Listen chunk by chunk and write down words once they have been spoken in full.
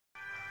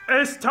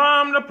It's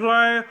time to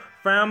play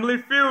Family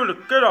Feud.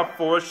 Get up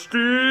for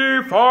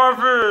Steve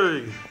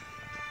Harvey.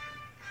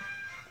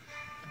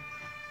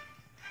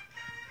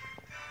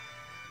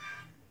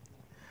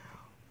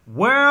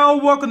 Well,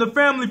 welcome to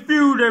Family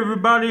Feud,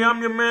 everybody. I'm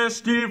your man,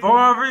 Steve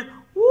Harvey.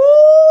 Woo!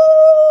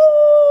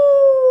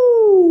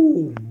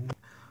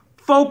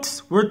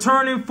 Folks, we're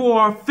turning for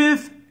our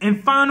fifth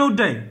and final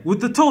day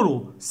with the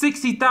total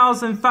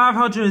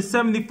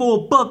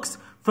 $60,574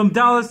 from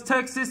Dallas,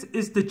 Texas.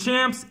 It's the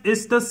champs.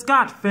 It's the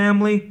Scott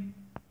family.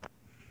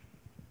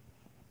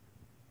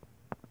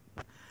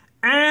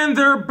 And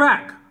they're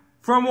back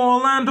from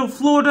Orlando,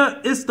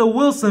 Florida. It's the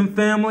Wilson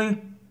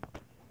family.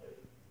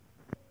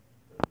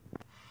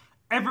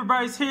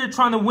 Everybody's here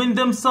trying to win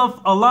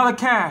themselves a lot of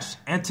cash.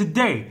 And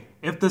today,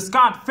 if the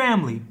Scott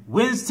family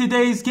wins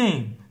today's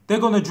game, they're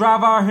going to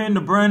drive out here in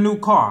a brand new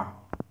car.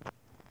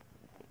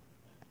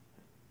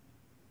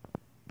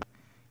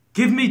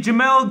 Give me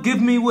Jamel,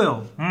 give me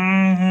Will.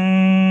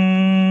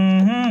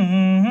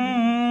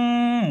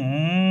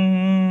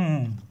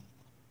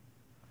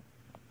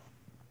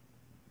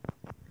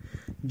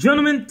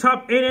 Gentlemen,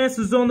 top 8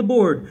 answers on the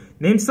board.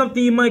 Name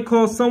something you might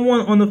call someone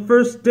on the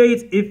first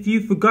date if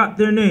you forgot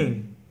their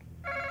name.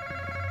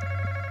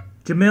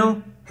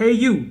 Jamel, hey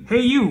you, hey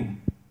you.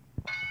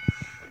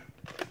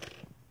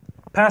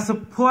 Pass or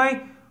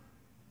play?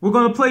 We're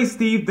going to play,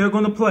 Steve. They're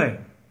going to play.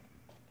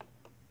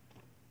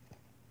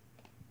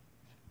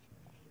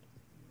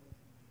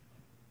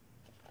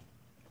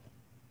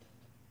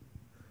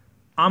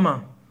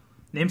 Amma,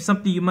 name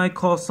something you might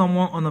call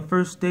someone on the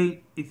first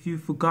date if you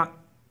forgot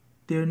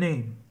their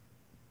name.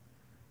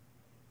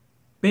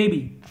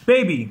 Baby,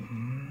 baby.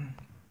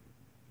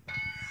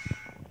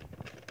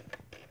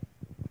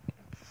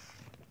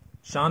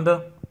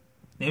 Shonda,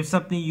 name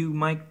something you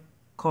might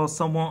call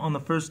someone on the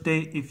first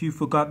date if you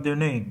forgot their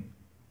name.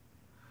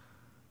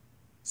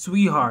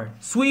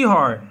 Sweetheart,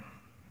 sweetheart.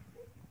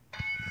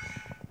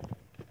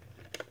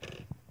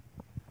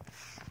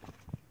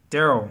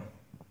 Daryl,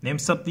 name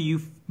something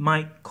you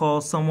might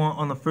call someone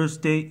on the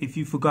first date if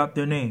you forgot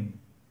their name.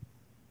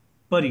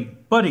 Buddy,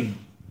 buddy.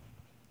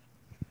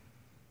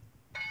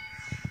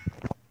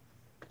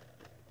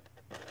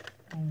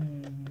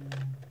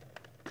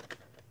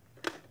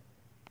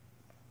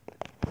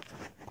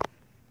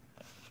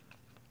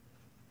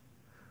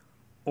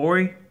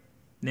 Ori,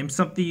 name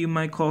something you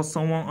might call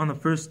someone on the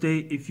first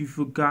date if you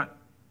forgot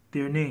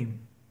their name.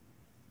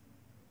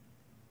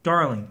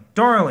 Darling,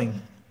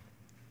 darling.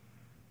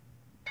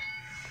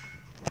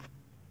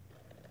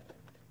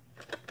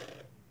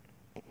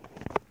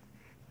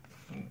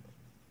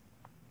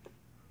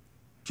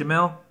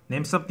 Jamel,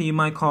 name something you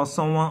might call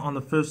someone on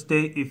the first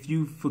date if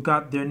you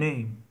forgot their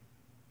name.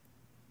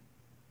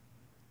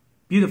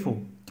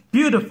 Beautiful,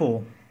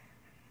 beautiful.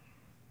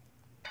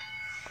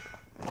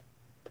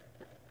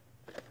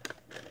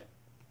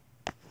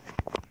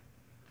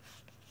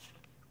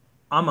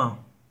 Amma,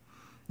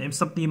 name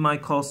something you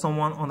might call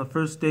someone on the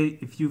first date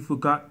if you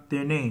forgot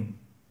their name.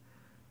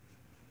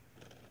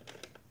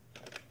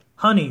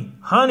 Honey,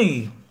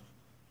 honey,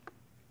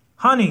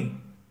 honey.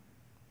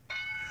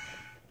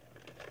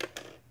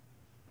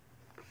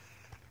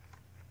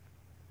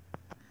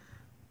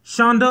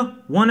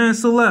 Shonda, one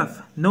answer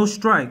left, no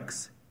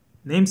strikes.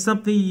 Name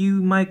something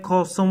you might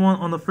call someone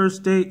on the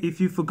first date if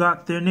you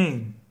forgot their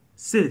name.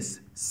 Sis,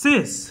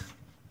 sis.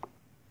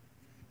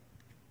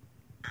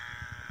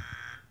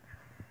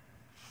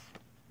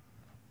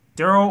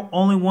 Daryl,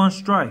 only one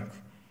strike.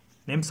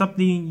 Name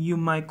something you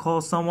might call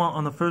someone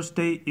on the first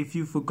date if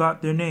you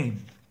forgot their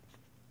name.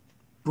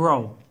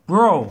 Bro,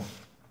 bro.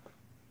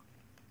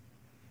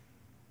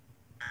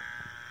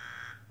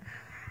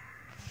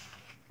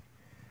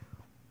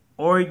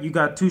 Or you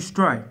got 2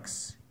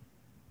 strikes.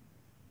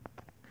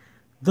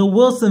 The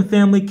Wilson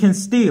family can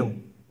steal.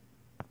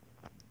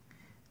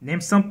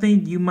 Name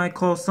something you might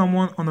call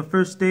someone on the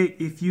first date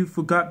if you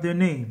forgot their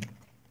name.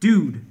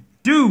 Dude,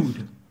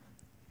 dude,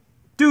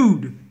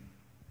 dude.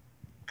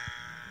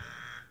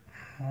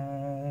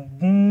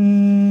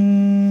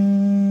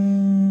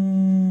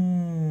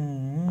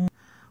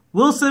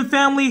 Wilson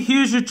family,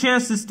 here's your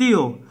chance to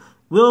steal.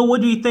 Will,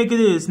 what do you think it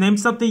is? Name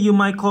something you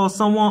might call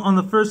someone on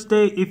the first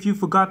date if you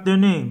forgot their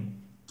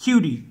name.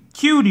 Cutie,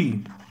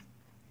 cutie.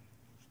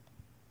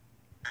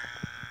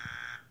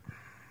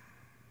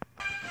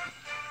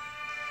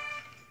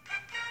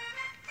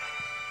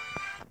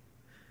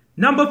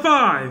 Number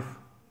 5.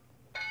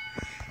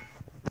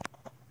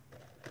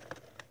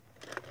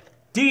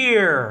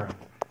 Dear.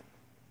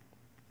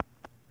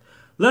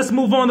 Let's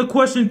move on to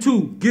question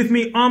 2. Give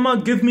me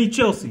Amma, give me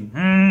Chelsea.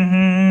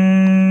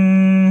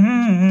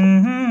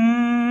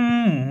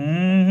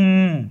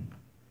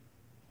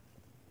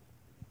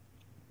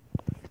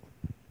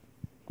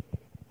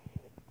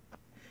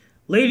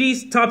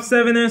 Ladies, top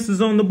 7 answers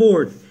on the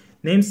board.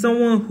 Name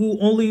someone who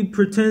only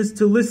pretends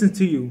to listen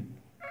to you.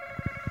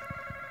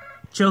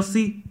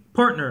 Chelsea,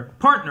 partner,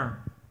 partner.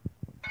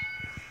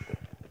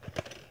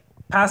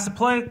 Pass the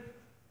play.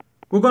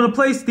 We're going to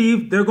play,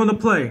 Steve. They're going to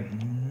play.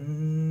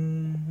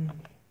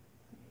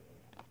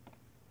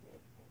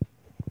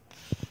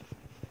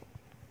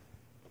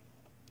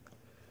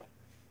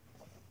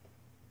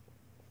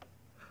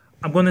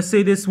 I'm going to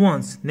say this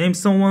once. Name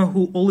someone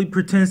who only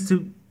pretends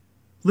to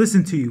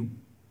listen to you.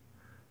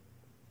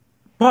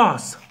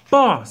 Boss.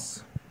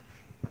 Boss.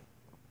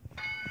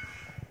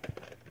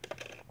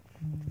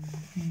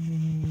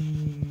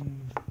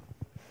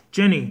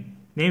 Jenny.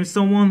 Name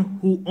someone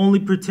who only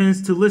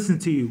pretends to listen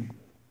to you.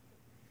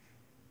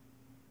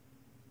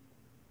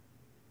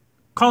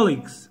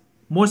 Colleagues.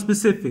 More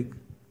specific.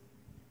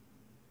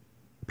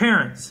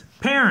 Parents.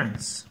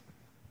 Parents.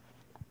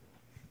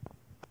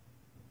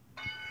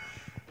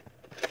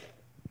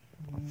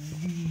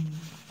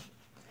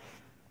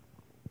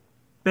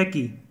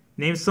 Becky.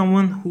 Name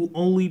someone who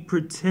only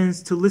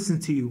pretends to listen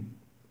to you.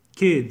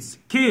 Kids.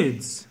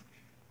 Kids.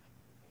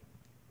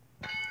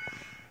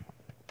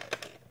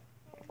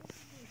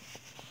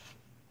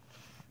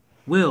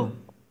 Will.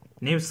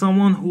 Name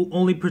someone who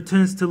only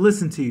pretends to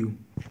listen to you.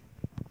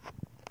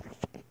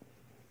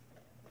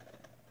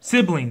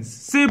 Siblings.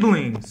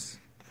 Siblings.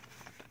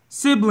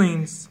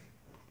 Siblings.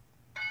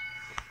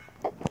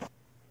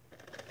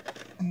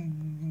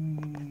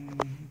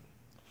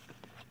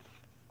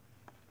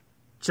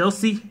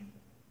 Chelsea.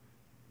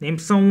 Name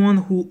someone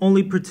who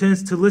only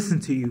pretends to listen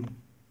to you.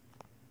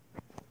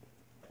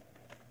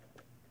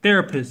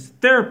 Therapist.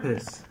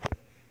 Therapist.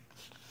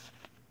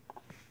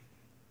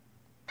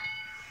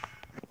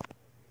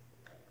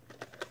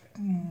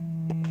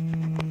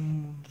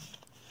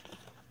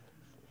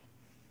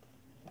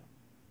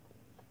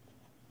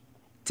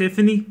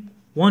 Tiffany.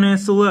 One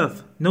answer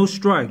left. No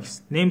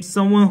strikes. Name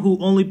someone who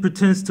only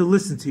pretends to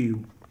listen to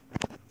you.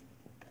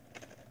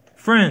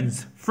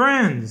 Friends.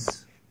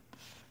 Friends.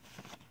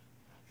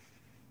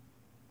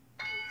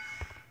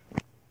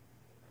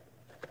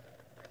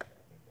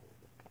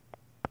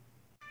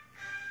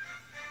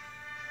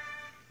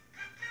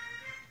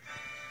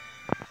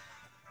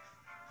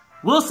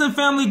 Wilson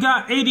family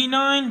got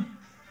 89.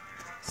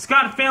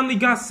 Scott family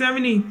got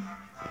 70.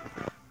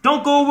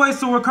 Don't go away,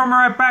 so we're coming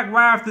right back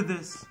right after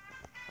this.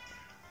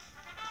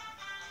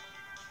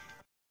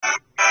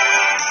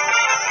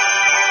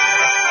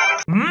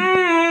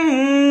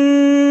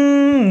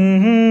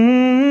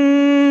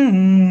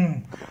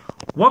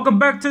 Welcome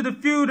back to the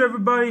feud,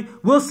 everybody.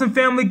 Wilson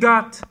family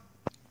got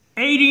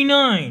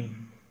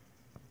 89.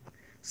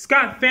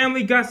 Scott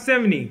family got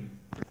 70.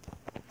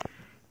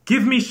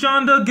 Give me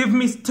Shonda, give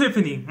me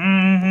Tiffany.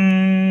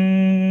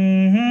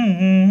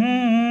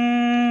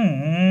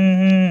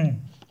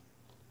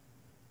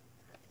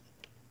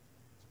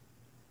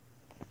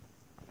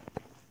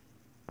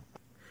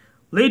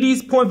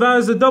 Ladies, point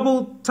values are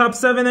double. Top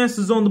 7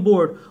 answers on the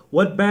board.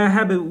 What bad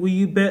habit will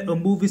you bet a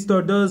movie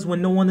star does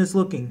when no one is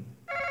looking?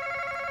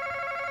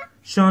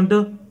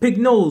 Shonda, pick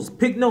nose,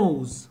 pick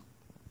nose.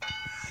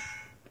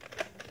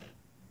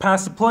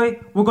 Pass the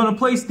play. We're going to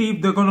play,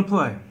 Steve. They're going to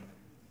play.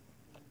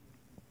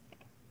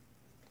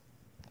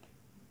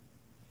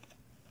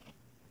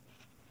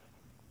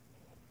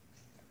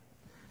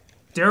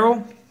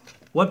 Daryl,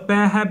 what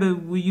bad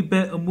habit will you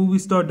bet a movie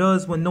star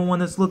does when no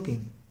one is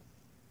looking?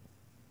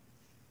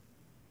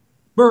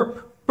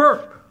 Burp,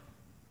 burp.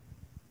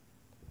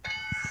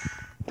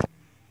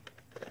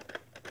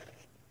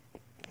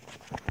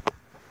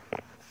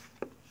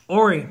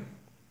 Ori,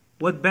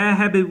 what bad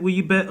habit will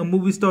you bet a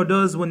movie star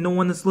does when no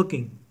one is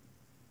looking?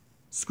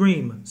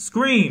 Scream,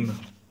 scream.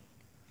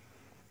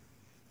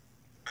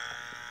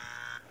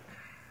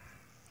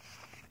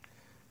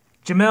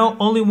 Jamel,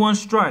 only one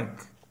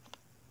strike.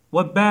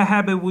 What bad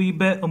habit will you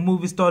bet a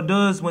movie star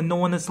does when no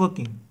one is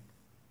looking?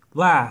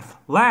 Laugh,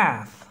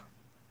 laugh.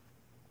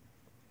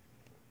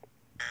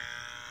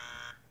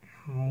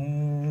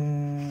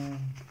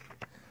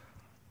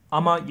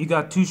 Amma, you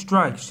got 2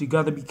 strikes. You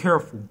gotta be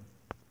careful.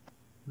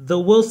 The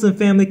Wilson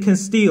family can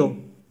steal.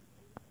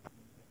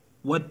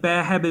 What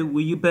bad habit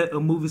will you bet a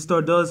movie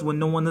star does when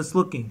no one is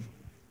looking?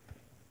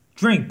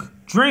 Drink,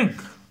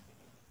 drink.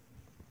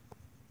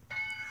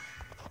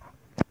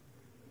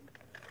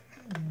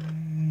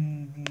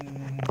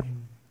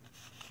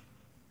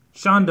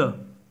 Shonda,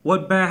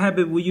 what bad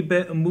habit will you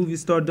bet a movie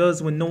star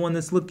does when no one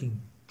is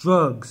looking?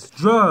 Drugs,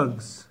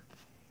 drugs.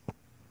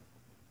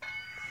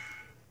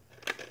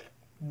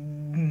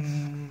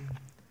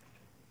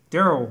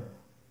 Daryl,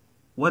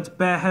 what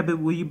bad habit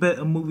will you bet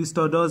a movie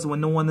star does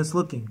when no one is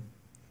looking?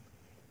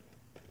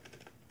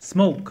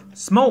 Smoke,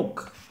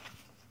 smoke.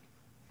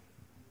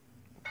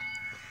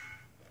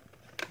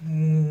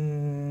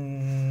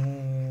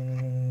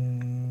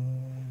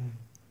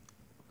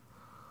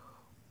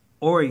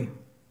 Ori,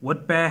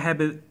 what bad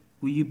habit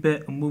will you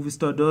bet a movie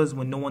star does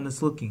when no one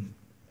is looking?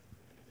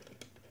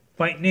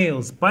 Bite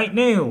nails, bite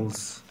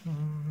nails.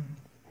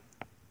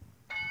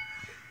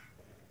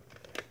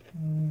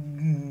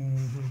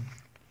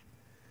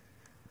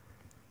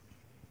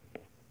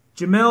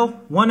 Jamel,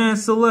 1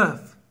 answer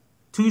left.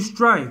 2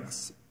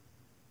 strikes.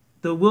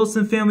 The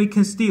Wilson family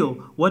can steal.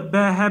 What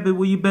bad habit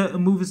will you bet a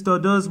movie star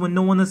does when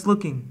no one is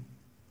looking?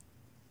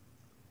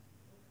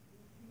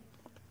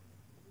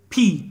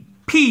 Pee,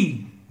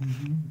 pee.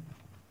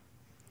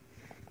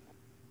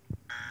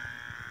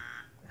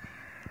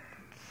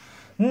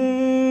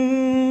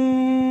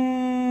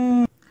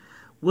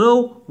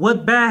 Will,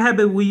 what bad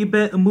habit will you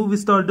bet a movie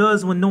star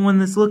does when no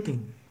one is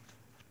looking?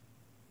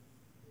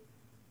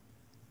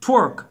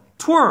 Twerk.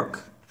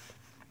 Twerk.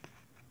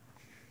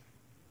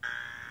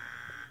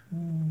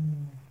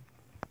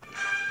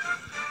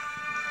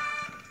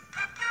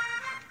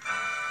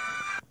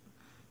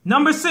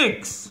 Number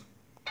 6.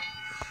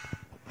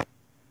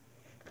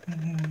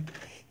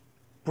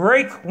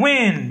 Break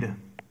wind.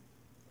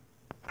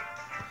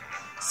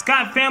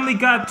 Scott family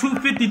got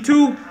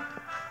 252.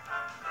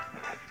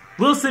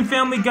 Wilson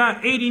family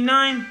got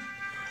 89.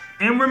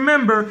 And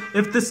remember,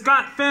 if the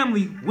Scott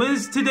family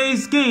wins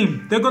today's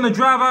game, they're going to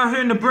drive out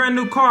here in a brand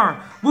new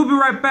car. We'll be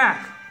right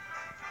back.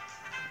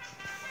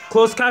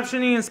 Closed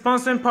captioning and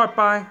sponsored in part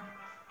by...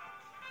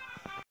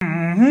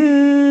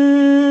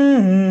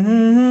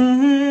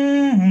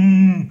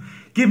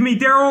 Give me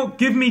Daryl,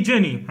 give me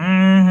Jenny.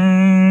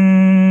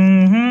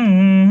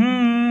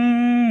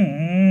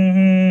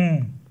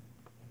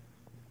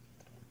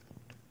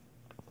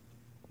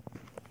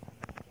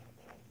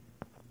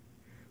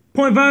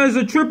 Point values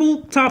are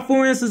triple, top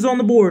 4 answers on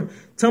the board.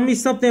 Tell me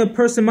something a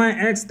person might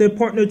ask their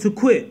partner to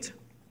quit.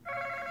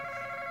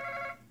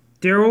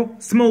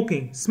 Daryl,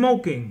 smoking,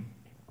 smoking.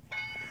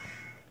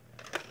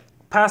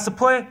 Pass the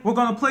play. We're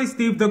gonna play,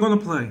 Steve. They're gonna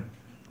play.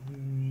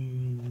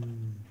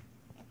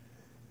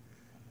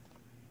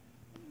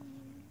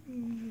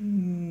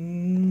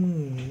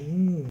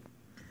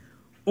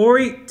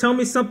 Ori, tell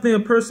me something a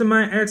person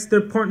might ask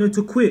their partner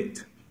to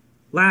quit.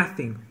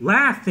 Laughing,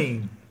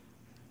 laughing.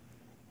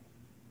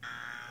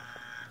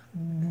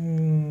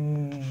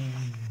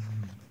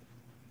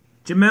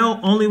 Jamel,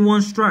 only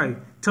one strike.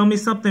 Tell me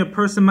something a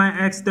person might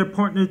ask their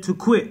partner to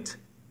quit.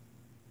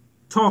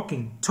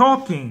 Talking,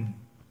 talking.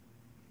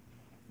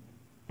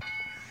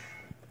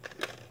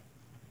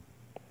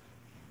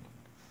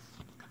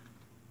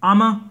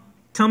 Amma,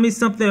 tell me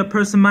something a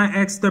person might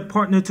ask their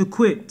partner to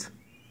quit.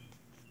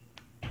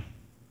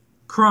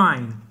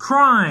 Crying,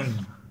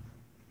 crying.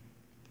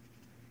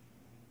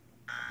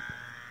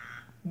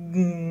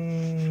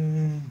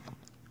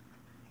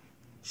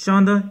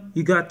 Shonda,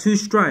 you got 2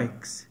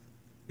 strikes.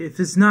 If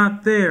it's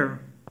not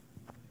there,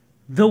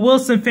 the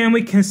Wilson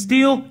family can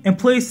steal and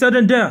play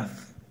sudden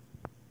death.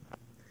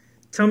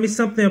 Tell me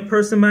something a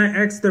person might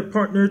ask their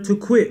partner to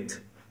quit.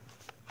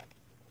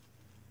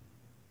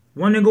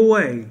 Running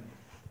away.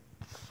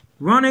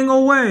 Running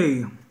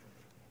away.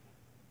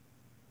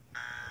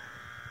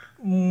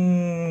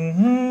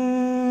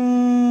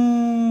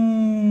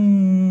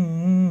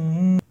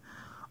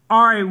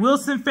 Alright,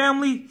 Wilson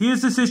family,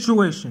 here's the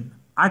situation.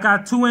 I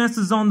got 2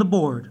 answers on the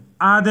board.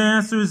 Either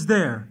answer is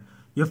there.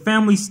 Your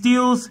family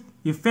steals,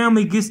 your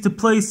family gets to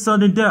play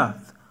sudden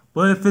death.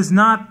 But if it's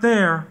not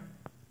there,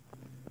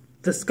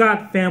 the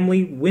Scott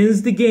family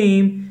wins the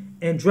game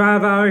and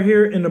drive out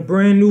here in a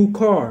brand new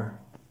car.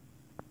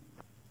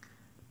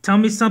 Tell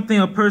me something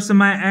a person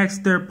might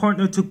ask their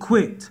partner to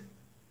quit.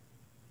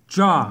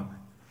 Job.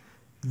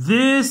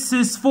 This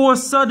is for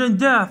sudden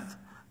death.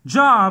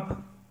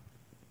 Job.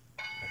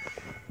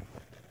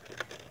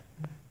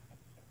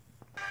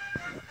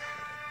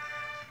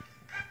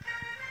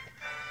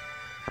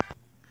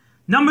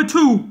 Number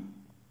 2.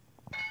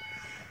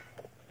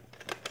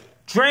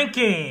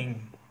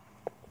 Drinking.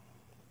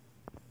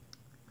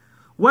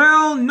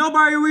 Well,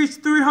 nobody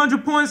reached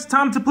 300 points.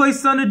 Time to play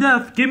sudden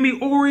death. Give me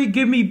Ori,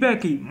 give me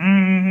Becky.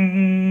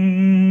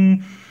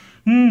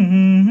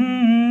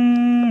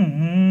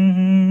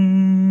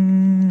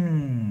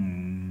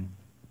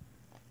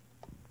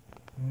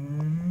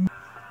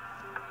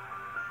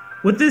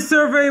 With this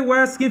survey, we're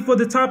asking for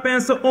the top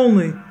answer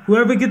only.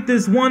 Whoever gets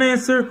this one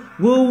answer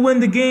will win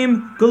the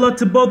game. Good luck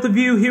to both of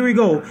you. Here we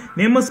go.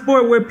 Name a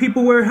sport where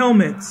people wear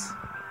helmets.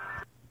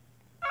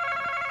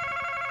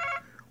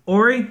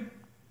 Ori?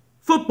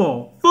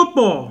 Football.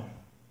 Football.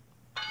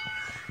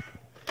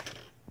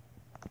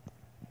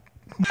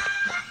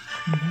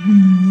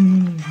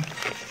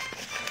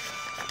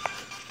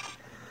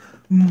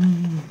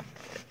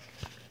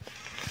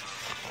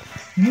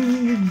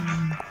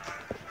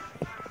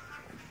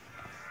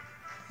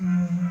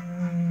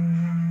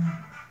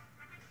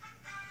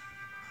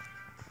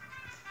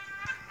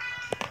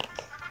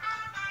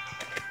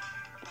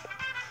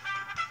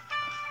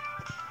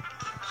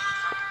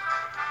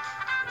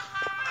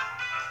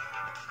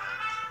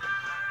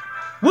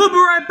 We'll be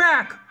right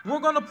back. We're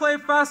going to play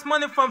fast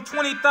money from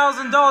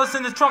 $20,000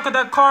 in the trunk of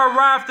that car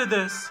right after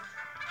this.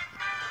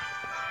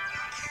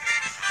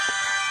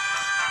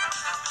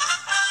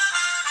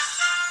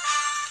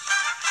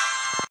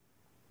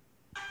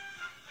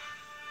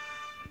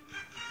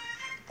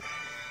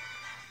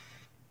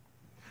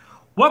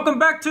 Welcome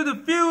back to the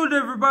feud,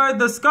 everybody.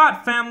 The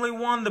Scott family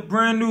won the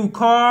brand new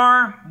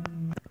car.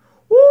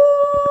 Woo!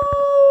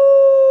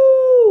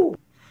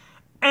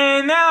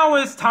 And now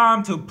it's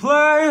time to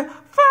play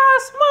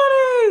fast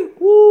money.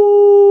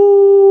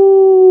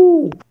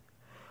 Woo!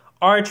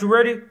 Alright, you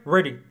ready?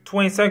 Ready.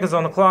 20 seconds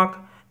on the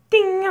clock.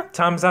 Ding!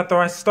 Time's after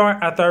I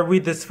start, after I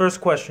read this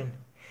first question.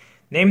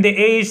 Name the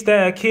age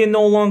that a kid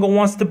no longer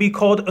wants to be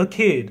called a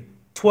kid.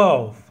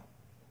 12.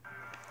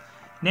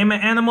 Name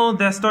an animal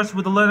that starts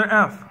with the letter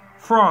F.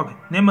 Frog.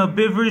 Name a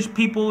beverage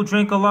people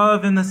drink a lot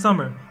of in the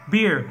summer.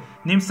 Beer.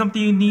 Name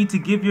something you need to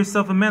give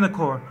yourself a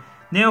manicure.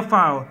 Nail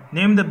file.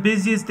 Name the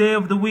busiest day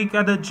of the week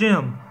at the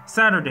gym.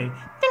 Saturday.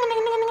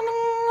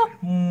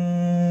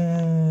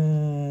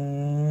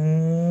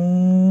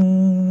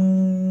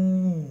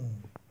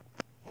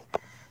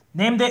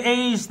 Name the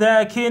age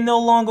that a kid no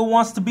longer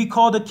wants to be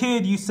called a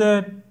kid, you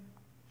said.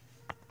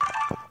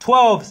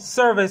 12,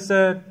 survey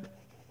said.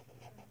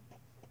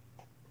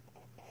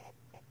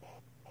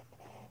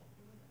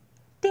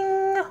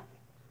 Ding.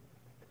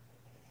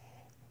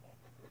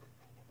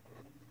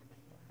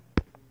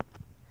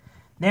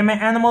 Name an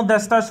animal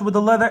that starts with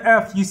the letter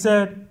F, you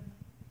said.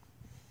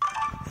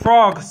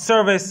 Frog,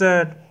 survey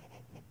said.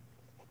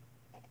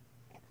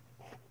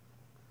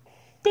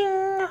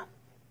 Ding.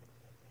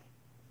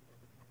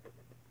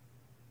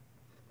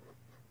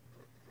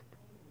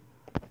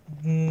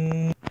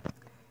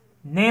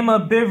 Name a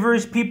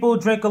beverage people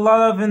drink a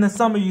lot of in the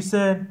summer, you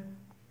said.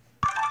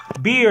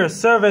 Beer,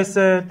 survey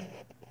said.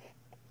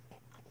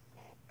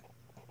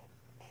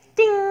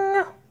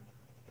 Ding.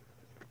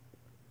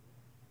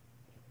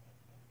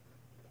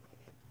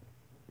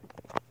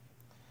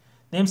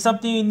 Name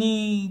something you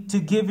need to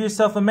give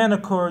yourself a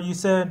manicure, you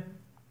said.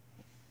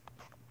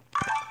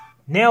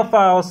 Nail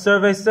file,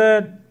 survey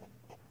said.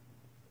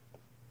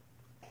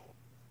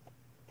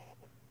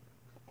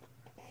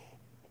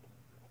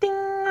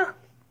 Ding.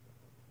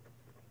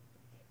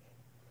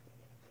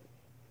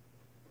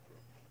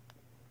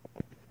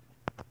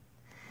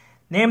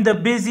 Name the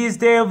busiest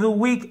day of the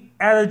week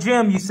at a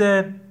gym, you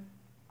said.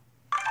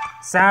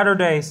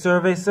 Saturday,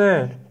 survey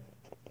said.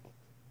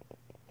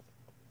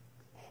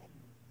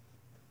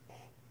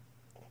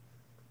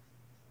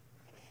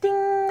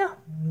 Ding.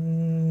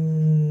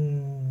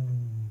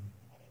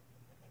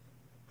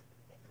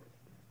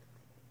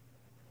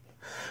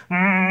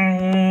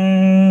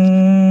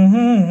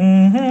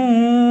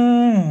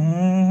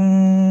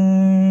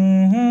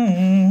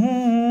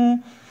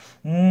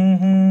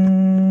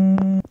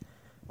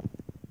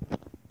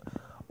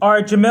 All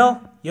right,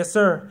 Jamil. Yes,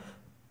 sir.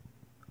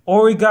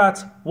 Ori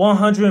got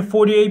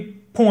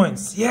 148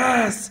 points.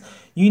 Yes!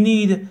 You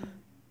need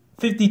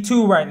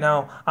 52 right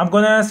now. I'm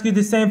going to ask you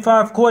the same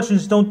 5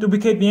 questions. Don't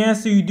duplicate the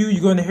answer. You do,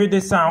 you're going to hear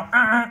this sound.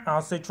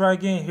 I'll say try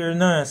again. Hear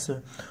the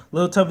answer. A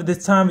little tougher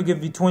this time. We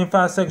give you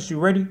 25 seconds. You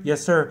ready?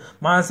 Yes, sir.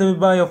 Minus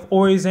everybody of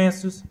Ori's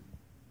answers.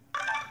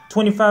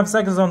 25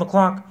 seconds on the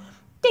clock.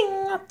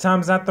 Ding!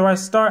 Time's after I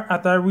start,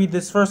 after I read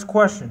this first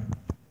question.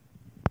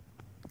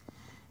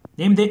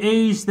 Name the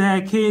age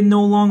that a kid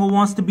no longer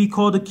wants to be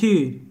called a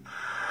kid.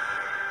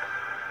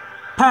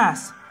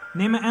 Pass.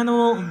 Name an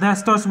animal that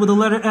starts with the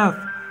letter F.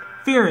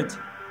 Ferret.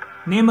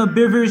 Name a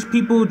beverage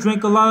people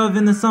drink a lot of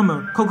in the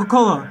summer.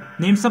 Coca-Cola.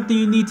 Name something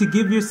you need to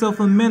give yourself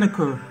a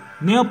manicure.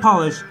 Nail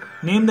polish.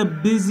 Name the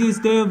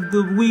busiest day of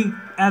the week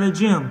at a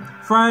gym.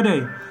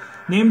 Friday.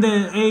 Name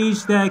the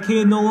age that a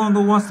kid no longer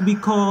wants to be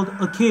called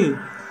a kid.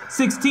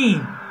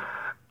 16.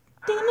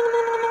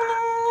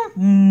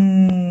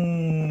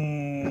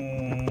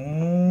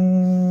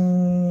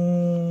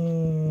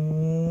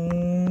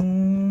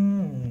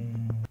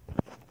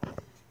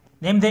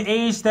 Name the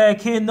age that a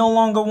kid no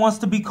longer wants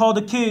to be called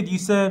a kid, you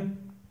said.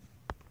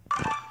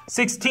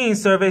 16,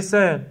 survey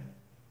said.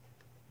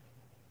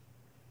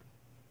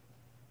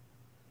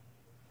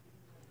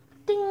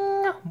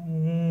 Ding.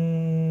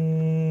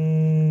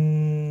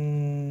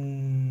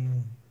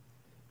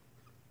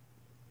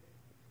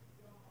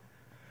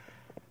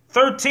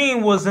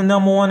 13 was the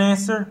number one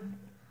answer.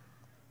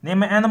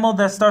 Name an animal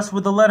that starts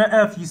with the letter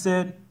F, you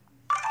said.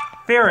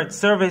 Ferret,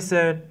 survey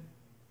said.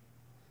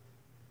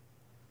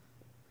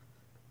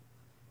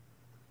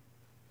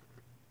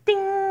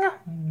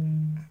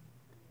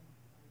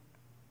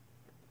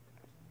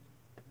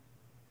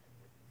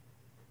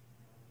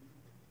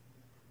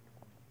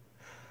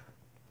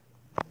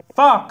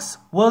 Fox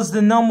was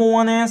the number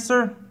one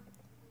answer.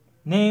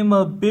 Name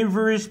a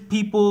beverage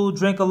people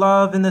drink a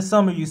lot of in the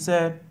summer, you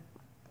said.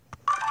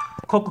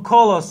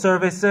 Coca-Cola,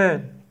 survey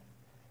said.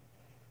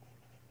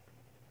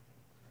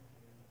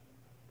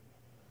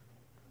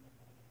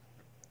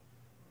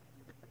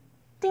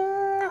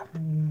 Ding.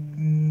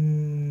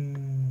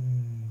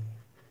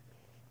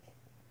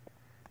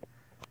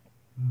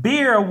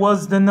 Beer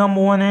was the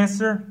number one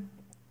answer.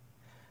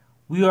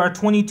 We are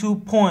 22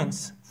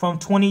 points from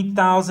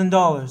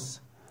 $20,000.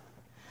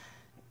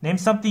 Name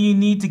something you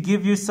need to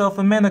give yourself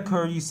a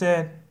manicure, you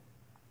said.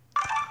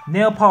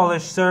 Nail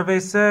polish, survey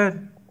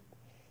said.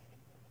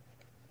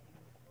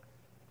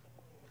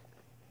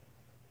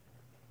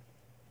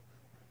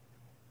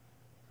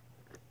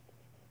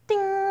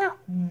 Ding.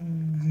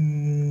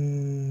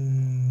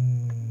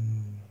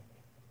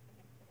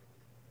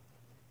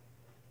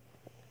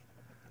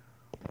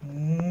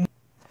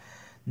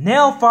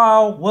 Nail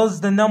file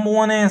was the number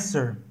one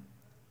answer.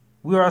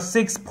 We are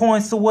 6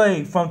 points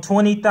away from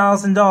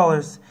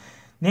 $20,000.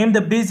 Name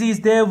the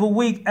busiest day of the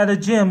week at a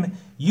gym,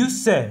 you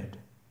said.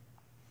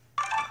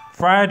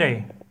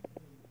 Friday.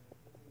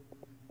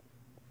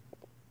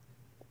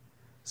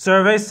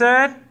 Survey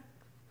said.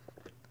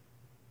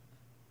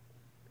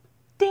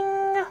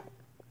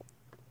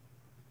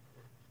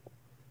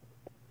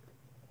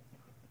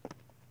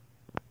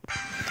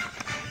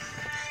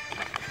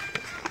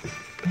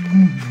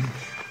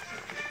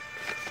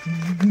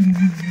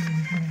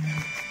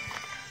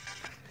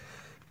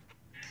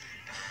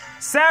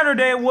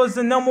 Saturday was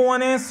the number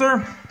one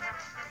answer.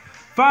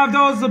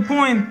 $5 a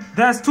point.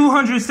 That's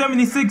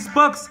 276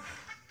 bucks.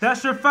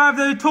 That's your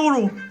 5-day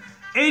total.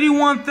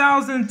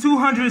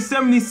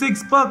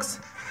 81,276 bucks.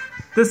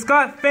 The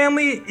Scott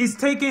family is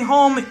taking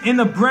home in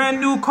a brand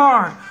new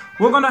car.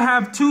 We're gonna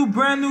have 2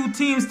 brand new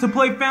teams to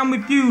play Family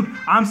Feud.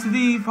 I'm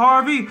Steve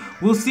Harvey.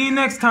 We'll see you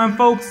next time,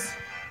 folks.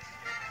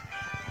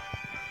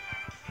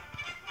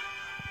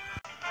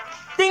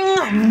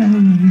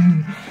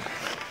 Ding!